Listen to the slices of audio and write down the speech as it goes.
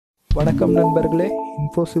வணக்கம் நண்பர்களே,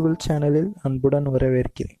 இன்ஃபோசிவில் சேனலில் அன்புடன்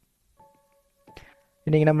வரவேற்கிறேன்.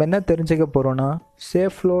 இன்றைக்கி நம்ம என்ன தெரிஞ்சுக்க போகிறோன்னா,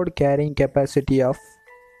 safe load carrying capacity of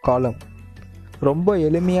காலம் ரொம்ப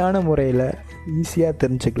எளிமையான முறையில் ஈஸியாக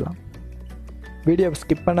தெரிஞ்சுக்கலாம். வீடியோ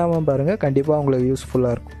ஸ்கிப் பண்ணாமல் பாருங்கள், கண்டிப்பாக உங்களுக்கு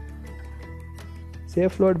யூஸ்ஃபுல்லாக இருக்கும்.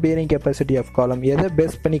 Safe load bearing capacity of காலம் எதை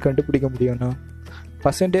பேஸ் பண்ணி கண்டுபிடிக்க முடியும்னா,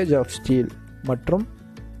 பர்சன்டேஜ் ஆஃப் ஸ்டீல் மற்றும்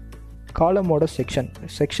காலமோட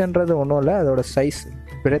செக்ஷன்றது ஒன்றும் இல்லை, அதோட size,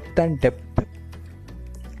 breadth and depth.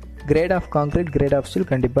 Great of concrete, great of steel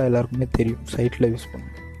கண்டிப்பாக எல்லாருக்குமே தெரியும், சைட்டில் யூஸ்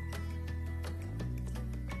பண்ணுவோம்.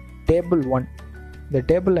 டேபிள் 1, இந்த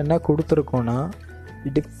டேபிள் என்ன கொடுத்துருக்கோன்னா,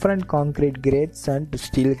 different concrete grades and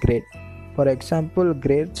Steeles great. For example,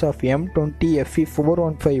 grades of M20 FE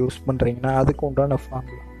 415 use பண்ணுறீங்கன்னா அதுக்கு உண்டான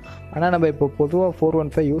ஃபார்முலா. ஆனால் நம்ம இப்போ பொதுவாக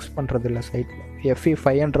 415 யூஸ் பண்ணுறதில்ல, சைட்டில் FE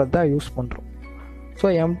 500 தான் யூஸ் பண்ணுறோம். ஸோ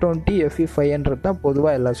M20 FE 500 தான்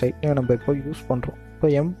பொதுவாக எல்லா சைட்லையும் நம்ம இப்போ யூஸ் பண்ணுறோம். இப்போ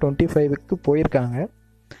M25க்கு போயிருக்காங்க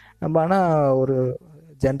நம்ம, ஆனால் ஒரு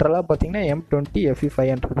ஜென்ரலாக பார்த்திங்கன்னா M20 FE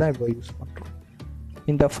 500 தான் இப்போ யூஸ் பண்ணுறோம்.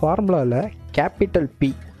 இந்த ஃபார்முலாவில் கேபிட்டல் P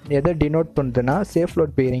எதை டினோட் பண்ணுதுன்னா, safe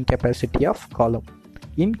load bearing capacity of காலம்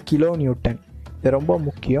இன் கிலோ நியூட்டன். இது ரொம்ப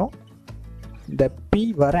முக்கியம். இந்த P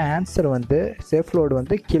வர ஆன்சர் சேஃப்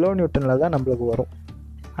லோடு கிலோ நியூட்டனில் தான் நம்மளுக்கு வரும்.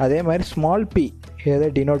 அதே மாதிரி ஸ்மால் p எதை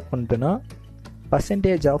டினோட் பண்ணுதுன்னா,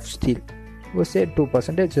 பர்சன்டேஜ் ஆஃப் ஸ்டீல், சே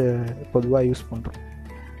 2% பொதுவாக யூஸ் பண்ணுறோம்.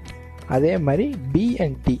 அதே மாதிரி B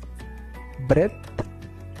and T, breadth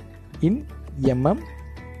in mm,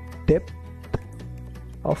 depth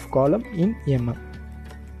of காலம் இன் mm.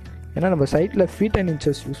 ஏன்னா நம்ம சைட்டில் ஃபீட் அண்ட்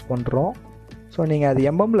இன்ச்சஸ் யூஸ் பண்ணுறோம். ஸோ நீங்கள் அது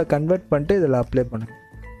எம்எம்மில் கன்வெர்ட் பண்ணிட்டு இதில் அப்ளை பண்ணுங்கள்.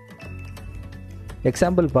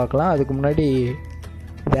 எக்ஸாம்பிள் பார்க்கலாம். அதுக்கு முன்னாடி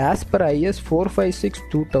இது ஆஸ் பர் IS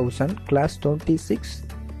 456-2000 கிளாஸ்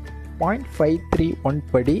 26.531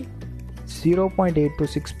 படி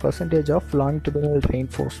 0.826% ஆஃப் லாங்கிடியூடினல்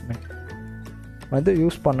ரெயின்ஃபோர்ஸ்மெண்ட்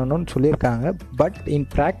யூஸ் பண்ணணும்னு சொல்லியிருக்காங்க. பட் இன்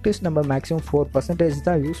ப்ராக்டிஸ் நம்ம மேக்ஸிமம் 4%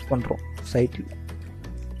 தான் யூஸ் பண்ணுறோம் சைட்டில்.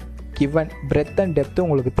 கிவன் பிரெத் அண்ட் டெப்த்து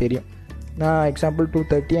உங்களுக்கு தெரியும். நான் எக்ஸாம்பிள்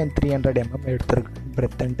 230 and 300 mm எடுத்திருக்கேன்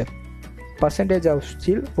breadth and depth. Percentage of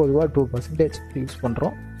steel பொதுவாக 2% யூஸ்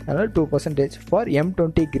பண்ணுறோம். அதனால் 2% for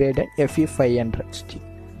M20 great and FE 500 steel.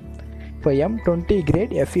 இப்போ M20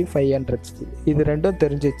 கிரேட் FE 500 ஸ்டீல் இது ரெண்டும்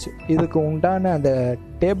தெரிஞ்சிச்சு. இதுக்கு உண்டான அந்த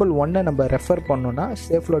டேபிள் 1 நம்ம ரெஃபர் பண்ணோன்னா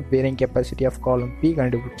safe load bearing capacity of காலம் P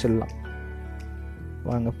கண்டுபிடிச்சிடலாம்.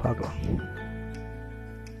 வாங்க பார்க்கலாம்.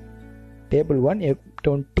 டேபிள் 1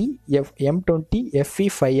 M20 FE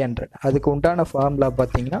 500 அதுக்கு உண்டான ஃபார்முலா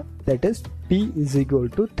பார்த்தீங்கன்னா, that is P is equal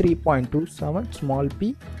to 3.27 small p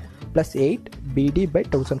plus 8 BD by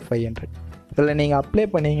 1500. இதில் நீங்கள் அப்ளை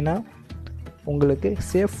பண்ணிங்கன்னா உங்களுக்கு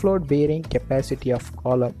safe load bearing capacity of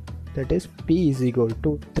காலம் that is P is equal to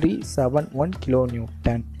 371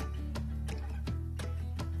 kN.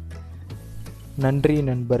 நன்றி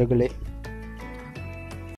நண்பர்களே.